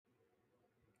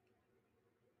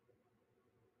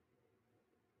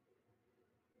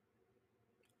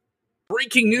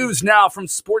Breaking news now from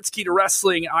Sportskeeda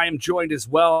Wrestling. I am joined as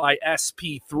well by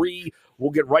SP3.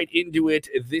 We'll get right into it.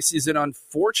 This is an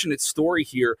unfortunate story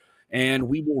here, and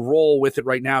we will roll with it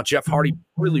right now. Jeff Hardy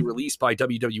really released by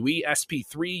WWE.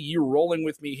 SP3, you're rolling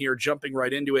with me here, jumping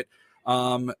right into it.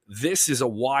 This is a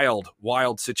wild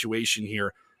situation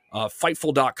here.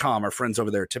 Fightful.com, our friends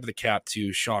over there, tip of the cap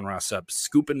to Sean Rossap,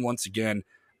 scooping once again.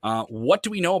 What do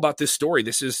we know about this story?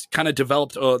 This is kind of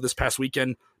developed this past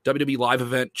weekend. WWE live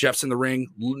event, Jeff's in the ring,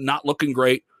 not looking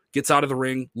great, gets out of the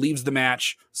ring, leaves the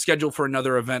match, scheduled for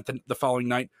another event the following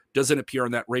night, doesn't appear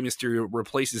on that. Rey Mysterio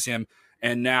replaces him,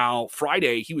 and now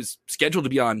Friday, he was scheduled to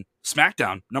be on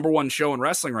SmackDown, number one show in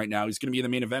wrestling right now. He's going to be in the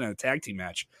main event in a tag team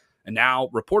match, and now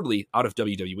reportedly out of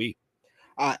WWE.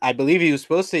 I believe he was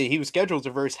scheduled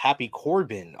to verse Happy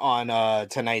Corbin on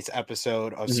tonight's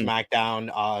episode of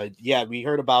SmackDown. We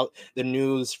heard about the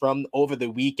news from over the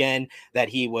weekend that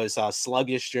he was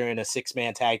sluggish during a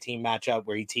 6-man tag team matchup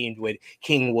where he teamed with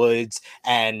King Woods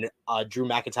and Drew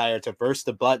McIntyre to verse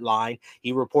the Bloodline.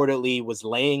 He reportedly was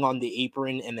laying on the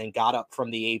apron and then got up from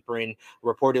the apron,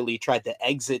 reportedly tried to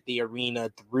exit the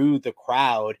arena through the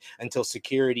crowd until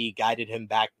security guided him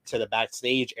back to the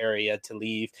backstage area to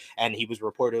leave, and he was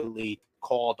reportedly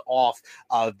called off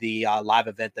of the live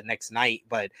event the next night.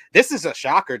 But this is a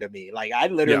shocker to me. Like, I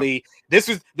literally, this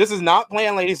is not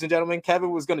planned, ladies and gentlemen.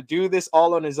 Kevin was going to do this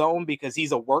all on his own because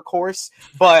he's a workhorse.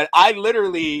 But I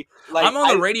literally, I'm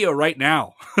on the radio right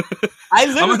now.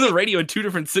 I'm on the radio in 2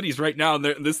 different cities right now, and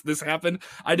this happened.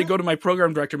 I had to go to my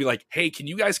program director and be like, "Hey, can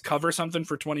you guys cover something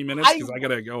for 20 minutes? Because I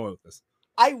gotta go with this."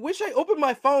 I wish I opened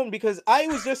my phone because I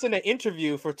was just in an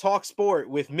interview for Talk Sport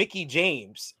with Mickey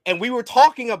James, and we were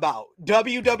talking about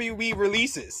WWE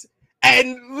releases.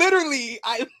 And literally,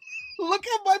 I look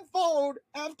at my phone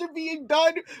after being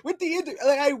done with the interview.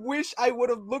 Like, I wish I would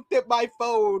have looked at my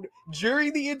phone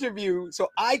during the interview so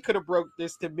I could have broke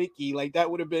this to Mickey. Like,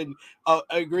 that would have been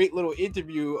a great little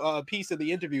interview piece of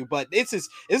the interview. But this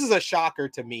is a shocker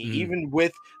to me, even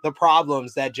with the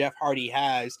problems that Jeff Hardy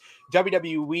has.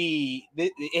 WWE,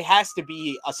 it has to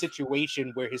be a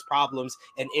situation where his problems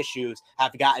and issues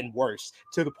have gotten worse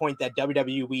to the point that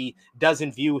WWE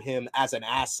doesn't view him as an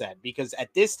asset, because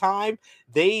at this time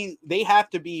they have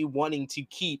to be wanting to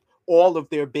keep all of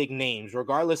their big names,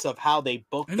 regardless of how they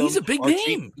book them. And he's a big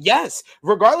name. Yes,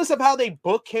 regardless of how they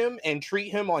book him and treat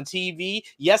him on TV.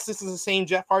 Yes, this is the same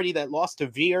Jeff Hardy that lost to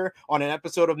Veer on an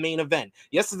episode of Main Event.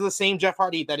 Yes, this is the same Jeff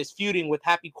Hardy that is feuding with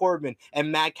Happy Corbin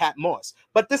and Madcap Moss.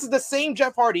 But this is the same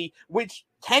Jeff Hardy, which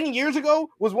 10 years ago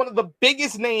was one of the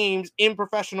biggest names in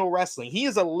professional wrestling. He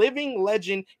is a living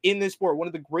legend in this sport, one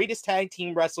of the greatest tag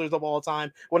team wrestlers of all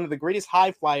time, one of the greatest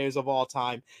high flyers of all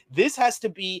time. This has to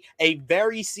be a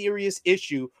very serious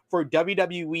issue for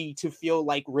WWE to feel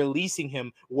like releasing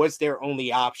him was their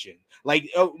only option. Like,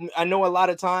 I know a lot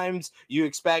of times you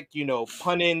expect,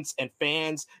 pundits and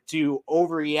fans to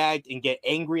overreact and get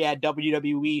angry at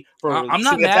WWE for I'm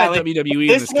not mad at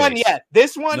WWE.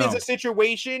 This one is a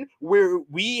situation where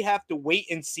we have to wait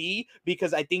and see,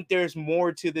 because I think there's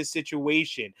more to this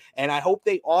situation, and I hope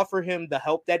they offer him the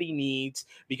help that he needs,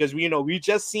 because we've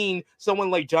just seen someone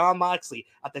like Jon Moxley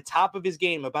at the top of his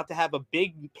game about to have a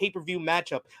big pay-per-view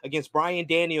matchup against Bryan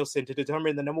Danielson to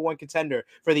determine the number 1 contender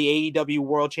for the AEW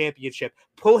World Championship,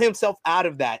 pull himself out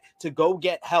of that to go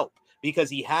get help, because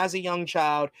he has a young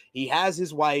child, he has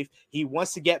his wife, he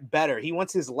wants to get better, he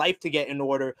wants his life to get in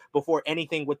order before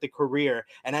anything with the career.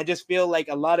 And I just feel like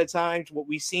a lot of times what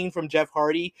we've seen from Jeff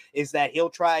Hardy is that he'll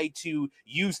try to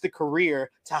use the career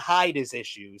to hide his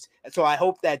issues. And so I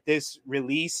hope that this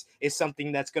release is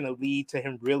something that's going to lead to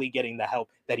him really getting the help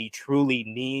that he truly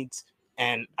needs.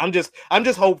 And I'm just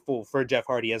hopeful for Jeff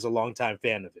Hardy as a longtime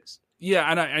fan of his. Yeah,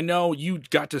 and I know you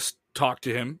got to talk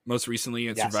to him most recently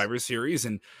in Survivor Series,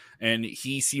 and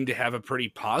he seemed to have a pretty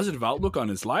positive outlook on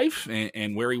his life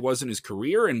and where he was in his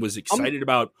career, and was excited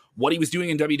about what he was doing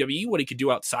in WWE, what he could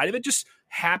do outside of it. Just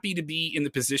happy to be in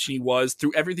the position he was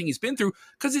through everything he's been through,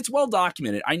 because it's well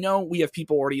documented. I know we have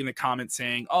people already in the comments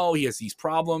saying, oh, he has these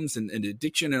problems and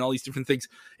addiction and all these different things.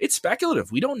 It's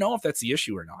speculative. We don't know if that's the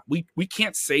issue or not. We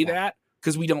can't say that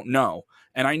because we don't know.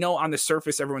 And I know on the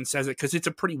surface, everyone says it because it's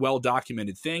a pretty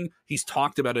well-documented thing. He's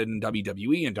talked about it in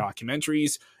WWE and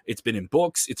documentaries. It's been in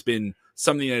books. It's been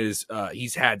something that is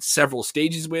he's had several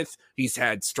stages with. He's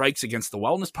had strikes against the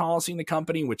wellness policy in the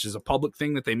company, which is a public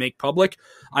thing that they make public.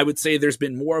 I would say there's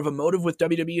been more of a motive with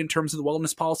WWE in terms of the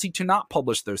wellness policy to not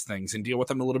publish those things and deal with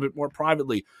them a little bit more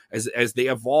privately as they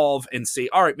evolve and say,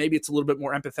 all right, maybe it's a little bit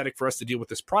more empathetic for us to deal with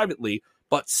this privately.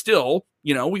 But still,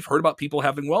 we've heard about people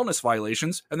having wellness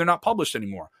violations and they're not published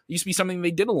anymore. It used to be something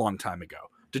they did a long time ago.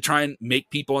 to try and make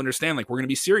people understand, like, we're going to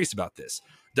be serious about this.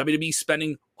 WWE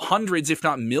spending hundreds, if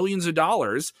not millions of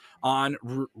dollars on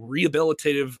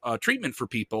rehabilitative treatment for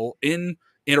people in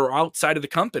or outside of the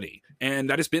company. And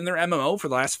that has been their MMO for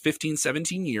the last 15,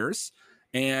 17 years.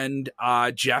 And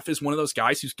Jeff is one of those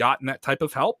guys who's gotten that type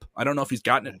of help. I don't know if he's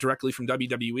gotten it directly from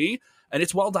WWE, and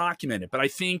it's well documented. But I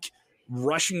think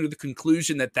rushing to the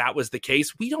conclusion that that was the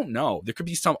case, we don't know. There could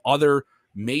be some other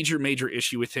major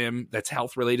issue with him that's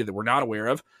health related that we're not aware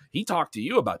of. He talked to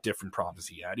you about different problems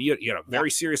he had. He had a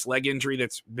very serious leg injury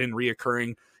that's been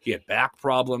reoccurring. He had back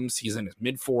problems. He's in his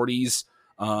mid 40s.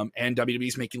 And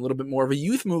WWE's making a little bit more of a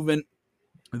youth movement.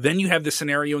 Then you have the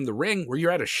scenario in the ring where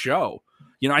you're at a show.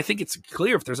 I think it's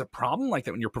clear if there's a problem like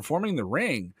that when you're performing in the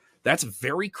ring, that's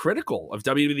very critical of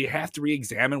WWE. They have to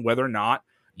re-examine whether or not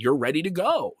you're ready to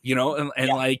go,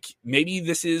 like maybe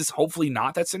this is hopefully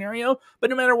not that scenario, but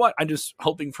no matter what, I'm just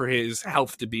hoping for his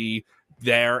health to be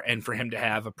there and for him to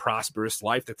have a prosperous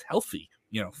life that's healthy,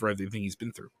 for everything he's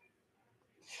been through.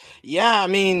 Yeah, I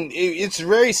mean, it's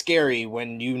very scary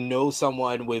when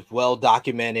someone with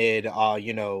well-documented,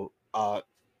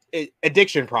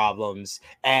 addiction problems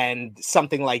and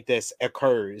something like this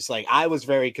occurs. Like, I was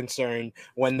very concerned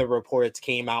when the reports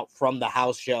came out from the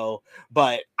house show,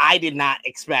 but I did not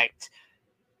expect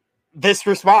this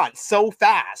response so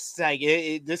fast. Like,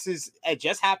 it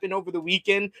just happened over the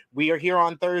weekend. We are here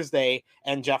on Thursday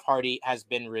and Jeff Hardy has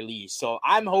been released. So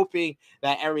I'm hoping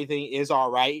that everything is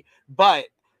all right. But,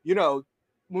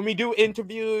 when we do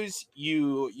interviews,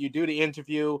 you do the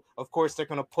interview. Of course, they're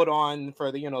going to put on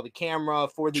for the camera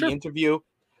for the interview.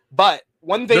 But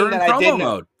one thing that I did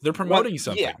know, they're promoting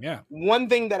something. Yeah. One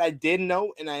thing that I did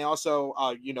know, and I also,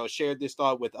 shared this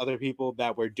thought with other people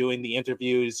that were doing the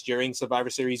interviews during Survivor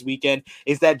Series weekend,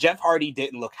 is that Jeff Hardy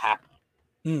didn't look happy.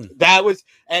 That was,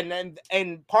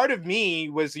 and part of me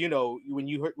was, when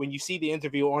you see the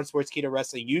interview on Sportskeeda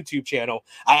Wrestling YouTube channel,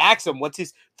 I asked him what's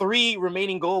his 3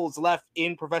 remaining goals left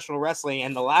in professional wrestling,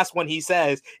 and the last one he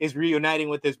says is reuniting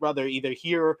with his brother either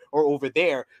here or over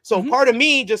there. So part of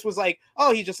me just was like,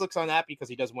 oh, he just looks unhappy because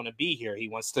he doesn't want to be here. He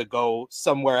wants to go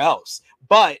somewhere else.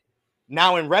 But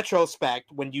now in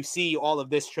retrospect, when you see all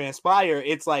of this transpire,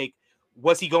 it's like,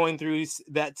 was he going through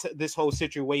this whole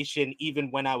situation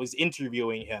even when I was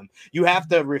interviewing him? You have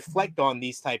to reflect on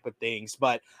these type of things,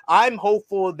 but I'm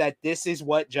hopeful that this is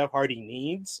what Jeff Hardy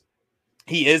needs.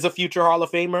 He is a future Hall of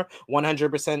Famer.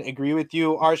 100% agree with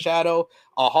you, our Shadow.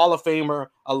 A Hall of Famer,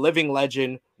 a living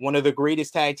legend, one of the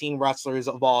greatest tag team wrestlers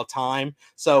of all time.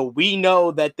 So we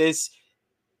know that this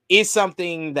is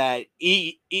something that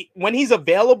when he's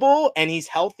available and he's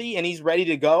healthy and he's ready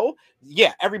to go,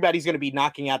 yeah, everybody's going to be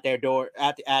knocking at their door,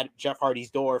 at Jeff Hardy's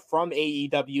door, from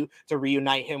AEW to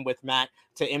reunite him with Matt,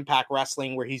 to Impact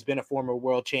Wrestling, where he's been a former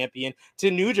world champion, to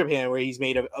New Japan, where he's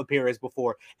made an appearance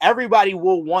before. Everybody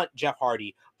will want Jeff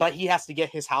Hardy, but he has to get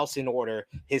his house in order,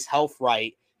 his health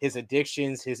right, his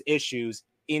addictions, his issues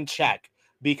in check,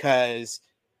 because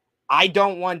I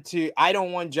don't want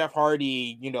Jeff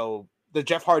Hardy, the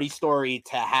Jeff Hardy story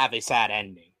to have a sad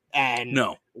ending. And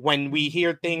when we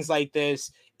hear things like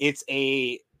this, it's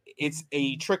a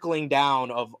trickling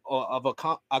down of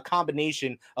a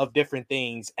combination of different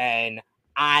things. And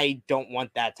I don't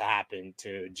want that to happen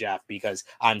to Jeff because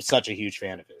I'm such a huge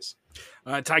fan of his.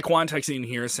 Taekwon texting in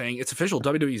here saying, it's official,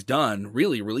 WWE's done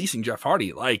really releasing Jeff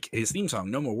Hardy, like his theme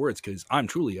song, No More Words, because I'm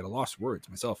truly at a loss of words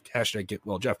myself. Hashtag get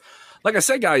well, Jeff. Like I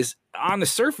said, guys, on the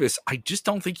surface, I just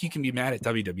don't think you can be mad at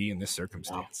WWE in this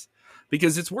circumstance.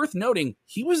 Because it's worth noting,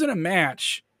 he was in a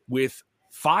match with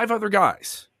 5 other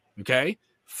guys, okay?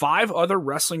 5 other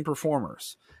wrestling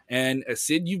performers. And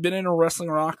Sid, you've been in a wrestling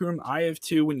locker room. I have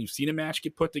too. When you've seen a match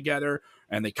get put together,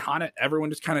 and everyone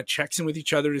just kind of checks in with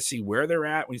each other to see where they're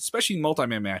at, especially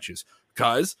multi-man matches.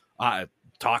 Because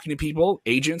talking to people,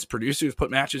 agents, producers put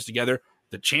matches together,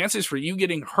 the chances for you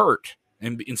getting hurt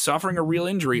and suffering a real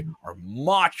injury are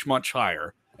much, much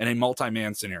higher in a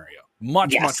multi-man scenario.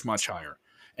 Much higher.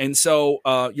 And so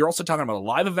you're also talking about a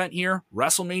live event here.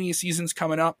 WrestleMania season's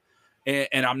coming up.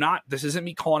 And this isn't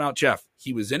me calling out Jeff.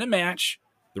 He was in a match.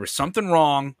 There was something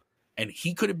wrong, and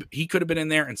he could have been in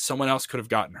there, and someone else could have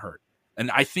gotten hurt.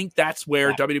 And I think that's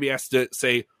where WWE has to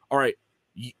say, all right,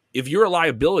 if you're a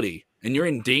liability and you're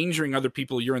endangering other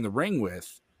people you're in the ring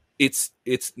with, it's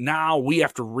now we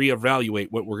have to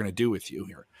reevaluate what we're going to do with you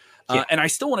here. And I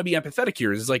still want to be empathetic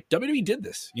here. It's like WWE did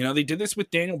this. They did this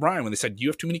with Daniel Bryan when they said, you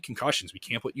have too many concussions. We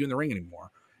can't put you in the ring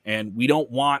anymore. And we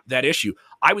don't want that issue.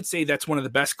 I would say that's one of the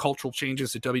best cultural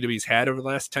changes that WWE's had over the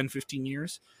last 10, 15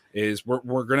 years is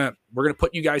we're gonna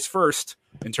put you guys first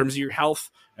in terms of your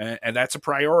health, and that's a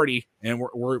priority, and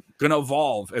we're gonna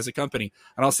evolve as a company.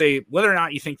 And I'll say, whether or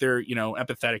not you think they're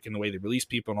empathetic in the way they release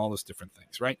people and all those different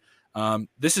things, right?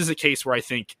 This is a case where I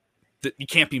think that you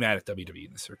can't be mad at WWE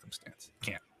in this circumstance.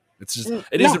 You can't. It's just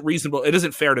isn't reasonable. It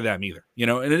isn't fair to them either,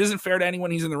 and it isn't fair to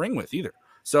anyone he's in the ring with either.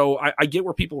 So I get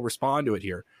where people respond to it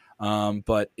here,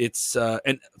 but it's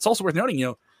and it's also worth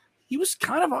noting, he was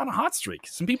kind of on a hot streak.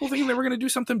 Some people think they were going to do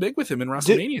something big with him in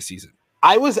WrestleMania season.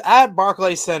 I was at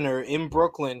Barclays Center in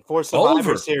Brooklyn for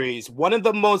Survivor Series. One of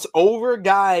the most over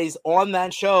guys on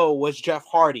that show was Jeff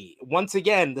Hardy. Once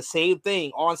again, the same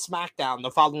thing on SmackDown the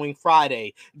following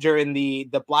Friday during the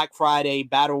Black Friday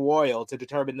Battle Royal to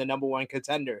determine the number one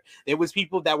contender. There was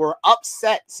people that were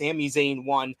upset Sami Zayn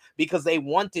won because they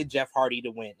wanted Jeff Hardy to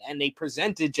win, and they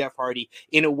presented Jeff Hardy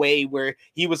in a way where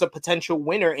he was a potential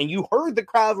winner, and you heard the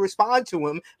crowd respond to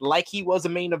him like he was a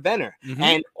main eventer. Mm-hmm.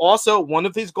 And also, one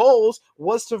of his goals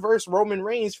was to verse Roman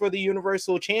Reigns for the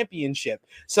Universal Championship.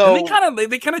 So and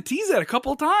they kind of teased that a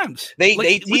couple of times. They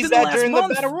teased that during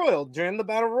the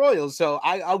Battle Royal. So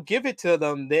I'll give it to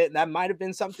them. That might have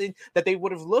been something that they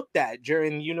would have looked at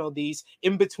during these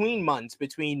in between months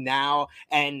between now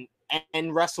and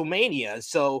WrestleMania.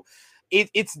 So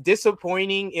it's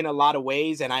disappointing in a lot of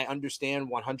ways, and I understand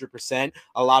 100%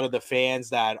 a lot of the fans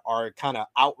that are kind of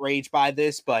outraged by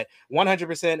this, but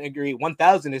 100% agree,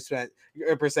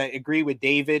 1,000% agree with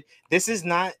David. This is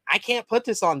not, I can't put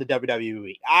this on the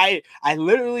WWE. I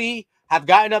literally have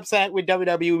gotten upset with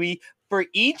WWE for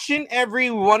each and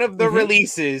every one of the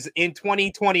releases in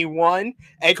 2021,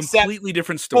 except completely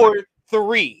different story. For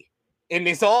 3, and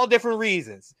it's all different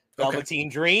reasons. Velveteen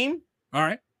Dream. All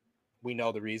right. We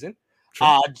know the reason.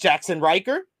 Sure. Jackson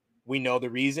Riker, we know the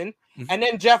reason. And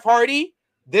then Jeff Hardy,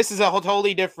 this is a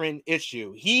totally different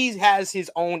issue. He has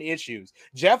his own issues.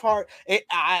 Jeff Hardy,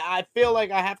 I feel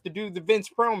like I have to do the Vince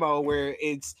promo where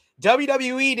it's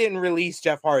WWE didn't release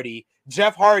Jeff Hardy.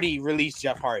 Jeff Hardy released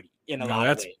Jeff Hardy in a lot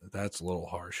of ways. That's a little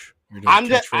harsh. You're doing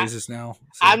catchphrases now.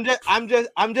 So.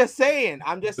 I'm just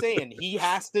saying. He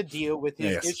has to deal with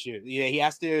his issue. Yeah, he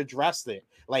has to address it.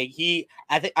 Like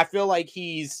I feel like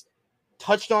he's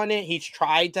touched on it. He's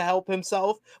tried to help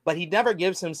himself, but he never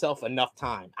gives himself enough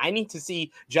time. I need to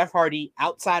see Jeff Hardy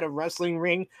outside of wrestling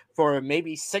ring for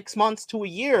maybe 6 months to a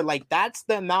year. Like, that's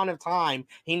the amount of time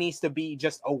he needs to be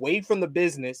just away from the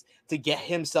business to get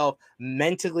himself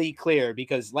mentally clear,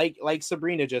 because like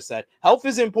Sabrina just said, health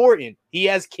is important. He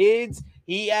has kids,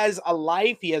 he has a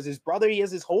life, he has his brother, he has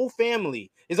his whole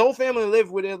family. His whole family live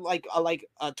within like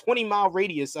a 20-mile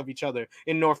radius of each other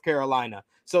in North Carolina.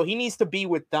 So he needs to be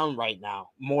with them right now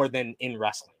more than in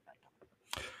wrestling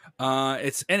right now.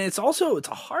 It's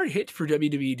a hard hit for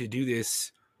WWE to do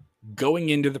this going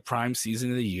into the prime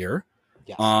season of the year.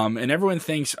 Yes. And everyone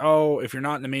thinks, if you're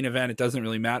not in the main event, it doesn't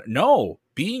really matter. No,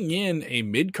 being in a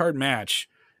mid-card match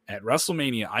at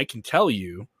WrestleMania, I can tell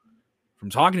you from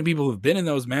talking to people who've been in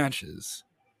those matches,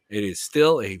 it is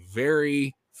still a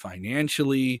very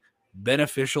financially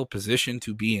beneficial position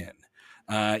to be in.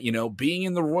 Being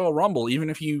in the Royal Rumble, even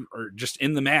if you are just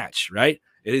in the match, right?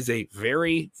 It is a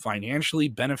very financially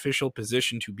beneficial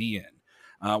position to be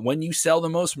in. When you sell the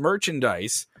most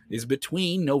merchandise is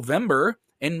between November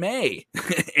and May,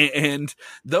 and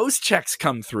those checks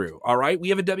come through. All right. We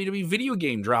have a WWE video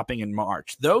game dropping in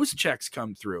March. Those checks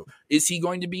come through. Is he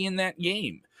going to be in that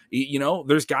game?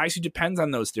 There's guys who depend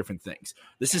on those different things.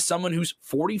 This is someone who's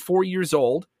 44 years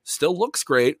old, still looks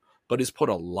great, but has put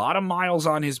a lot of miles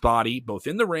on his body, both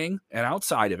in the ring and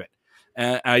outside of it.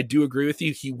 And I do agree with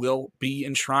you. He will be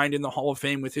enshrined in the Hall of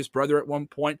Fame with his brother at one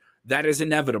point. That is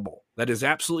inevitable. That is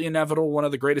absolutely inevitable. One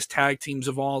of the greatest tag teams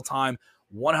of all time,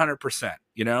 100%.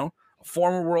 A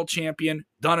former world champion,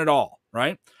 done it all,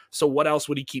 right? So what else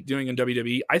would he keep doing in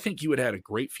WWE? I think he would have had a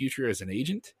great future as an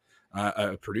agent,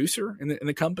 a producer in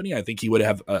the company. I think he would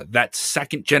have that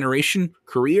second generation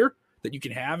career that you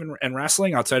can have in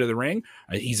wrestling outside of the ring.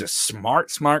 He's a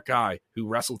smart guy who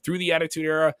wrestled through the Attitude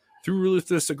Era, through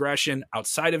Ruthless Aggression,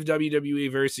 outside of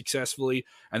WWE very successfully,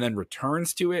 and then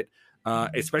returns to it,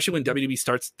 especially when WWE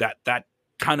starts that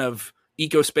kind of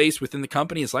eco space within the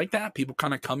company is like that. People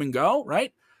kind of come and go,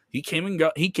 right? He came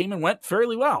and went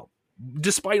fairly well,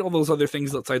 despite all those other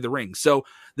things outside the ring. So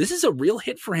this is a real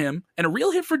hit for him and a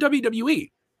real hit for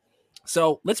WWE.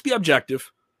 So let's be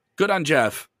objective. Good on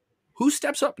Jeff. Who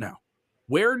steps up now?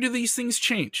 Where do these things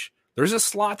change? There's a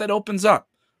slot that opens up.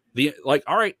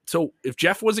 All right, so if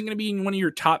Jeff wasn't going to be in one of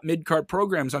your top mid-card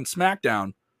programs on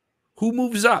SmackDown, who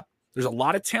moves up? There's a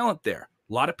lot of talent there.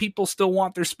 A lot of people still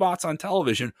want their spots on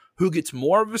television. Who gets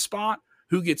more of a spot?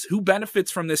 Who benefits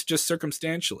from this just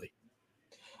circumstantially?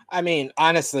 I mean,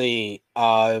 honestly,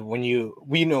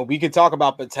 we could talk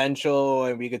about potential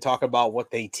and we could talk about what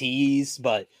they tease,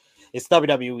 but it's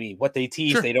WWE. What they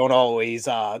tease, sure, they don't always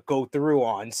go through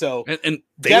on. So, and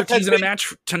they were teasing a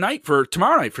match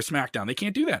tomorrow night for SmackDown. They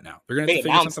can't do that now. They're going to have to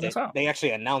figure something else out. They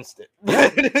actually announced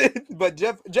it. But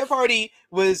Jeff Hardy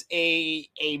was a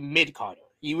mid-carder.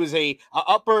 He was a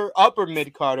upper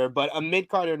mid-carder, but a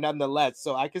mid-carder nonetheless.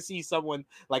 So I could see someone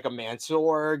like a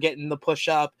Mansoor getting the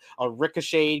push-up, a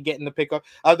Ricochet getting the pick-up.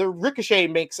 The Ricochet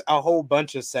makes a whole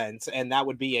bunch of sense, and that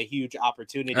would be a huge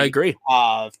opportunity. I agree.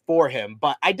 For him.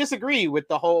 But I disagree with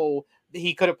the whole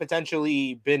he could have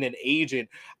potentially been an agent.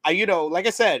 Like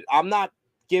I said, I'm not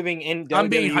giving in. I'm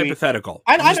being hypothetical.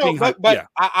 I know, but yeah.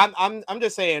 I'm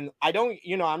just saying I don't.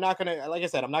 I'm not gonna. Like I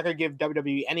said, I'm not gonna give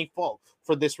WWE any fault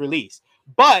for this release.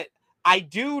 But I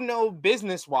do know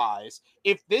business-wise,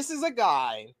 if this is a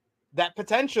guy that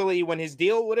potentially, when his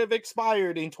deal would have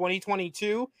expired in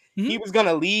 2022, he was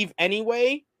gonna leave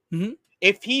anyway.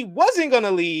 If he wasn't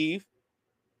gonna leave,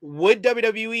 would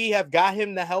WWE have got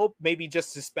him the help? Maybe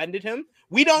just suspended him?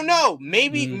 We don't know.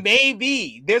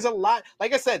 Maybe. There's a lot,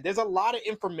 like I said, there's a lot of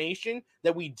information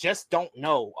that we just don't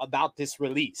know about this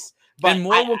release. But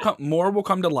more will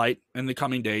come to light in the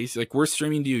coming days. Like, we're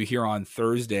streaming to you here on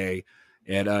Thursday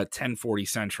at 10:40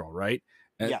 Central, right?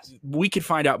 Yes. We could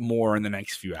find out more in the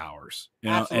next few hours.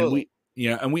 Absolutely.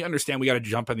 And we understand we got to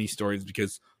jump on these stories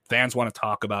because fans want to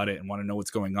talk about it and want to know what's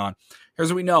going on.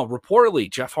 Here's what we know. Reportedly,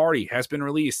 Jeff Hardy has been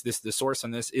released. The source on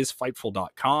this is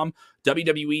Fightful.com.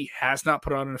 WWE has not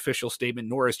put out an official statement,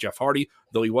 nor has Jeff Hardy,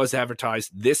 though he was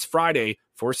advertised this Friday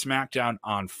for SmackDown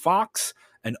on Fox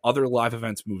and other live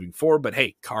events moving forward. But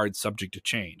hey, cards subject to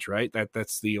change, right?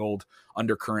 That's the old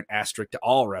undercurrent asterisk to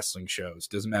all wrestling shows.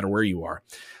 Doesn't matter where you are.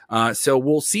 So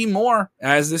we'll see more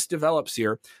as this develops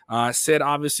here. Sid,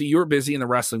 obviously you're busy in the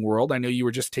wrestling world. I know you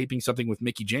were just taping something with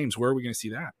Mickie James. Where are we going to see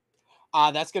that?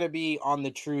 That's going to be on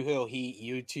the True Hill Heat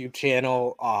YouTube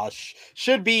channel.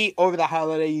 Should be over the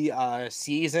holiday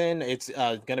season. It's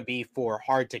going to be for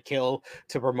Hard to Kill,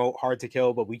 to promote Hard to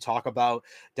Kill. But we talk about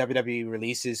WWE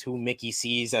releases, who Mickie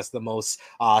sees as the most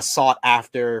sought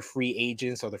after free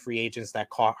agents, or the free agents that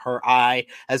caught her eye,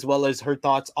 as well as her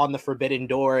thoughts on the Forbidden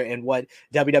Door and what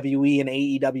WWE and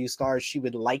AEW stars she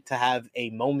would like to have a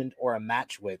moment or a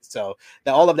match with. So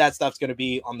all of that stuff's going to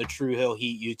be on the True Hill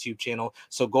Heat YouTube channel.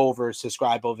 So go over,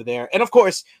 subscribe over there, and of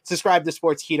course subscribe to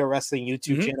Sportskeeda Wrestling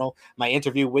YouTube channel. My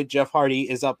interview with Jeff Hardy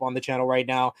is up on the channel right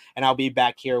now, and I'll be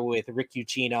back here with Rick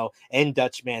Ucchino and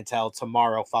Dutch Mantel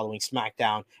tomorrow following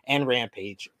SmackDown and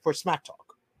Rampage for Smack Talk.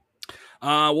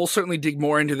 We'll certainly dig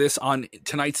more into this on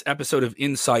tonight's episode of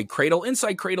Inside Cradle.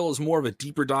 Inside Cradle is more of a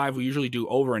deeper dive. We usually do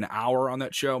over an hour on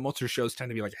that show. Most of our shows tend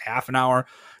to be like half an hour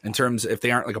in terms, if they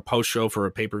aren't like a post show for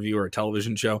a pay-per-view or a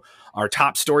television show. Our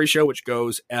top story show, which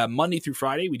goes Monday through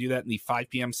Friday. We do that in the 5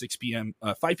 p.m.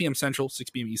 Central, 6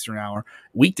 p.m. Eastern hour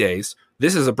weekdays.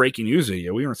 This is a breaking news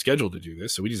video. We weren't scheduled to do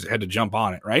this, so we just had to jump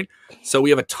on it, right? So we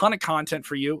have a ton of content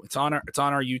for you. It's on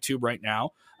our YouTube right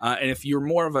now. And if you're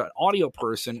more of an audio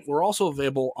person, we're also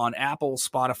available on Apple,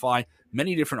 Spotify,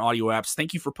 many different audio apps.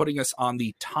 Thank you for putting us on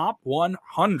the top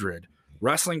 100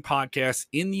 wrestling podcasts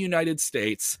in the United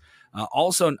States.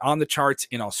 Also on the charts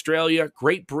in Australia,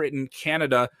 Great Britain,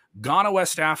 Canada, Ghana,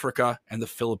 West Africa, and the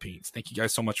Philippines. Thank you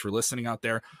guys so much for listening out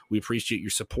there. We appreciate your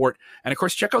support. And of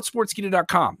course, check out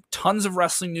Sportskeeda.com. Tons of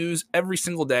wrestling news every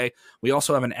single day. We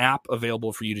also have an app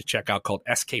available for you to check out called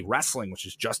SK Wrestling, which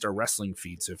is just our wrestling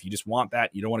feed. So if you just want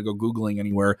that, you don't want to go Googling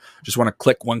anywhere, just want to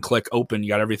click one click, open, you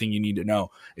got everything you need to know.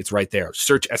 It's right there.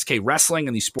 Search SK Wrestling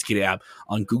and the Sportskeeda app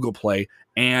on Google Play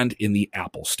and in the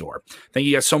Apple Store. Thank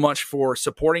you guys so much for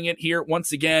supporting it here.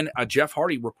 Once again, Jeff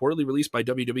Hardy reportedly released by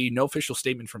WWE. No official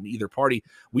statement from either party.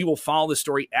 We will follow the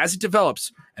story as it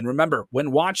develops. And remember,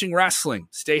 when watching wrestling,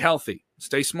 stay healthy,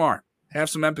 stay smart, have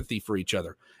some empathy for each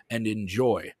other, and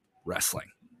enjoy wrestling.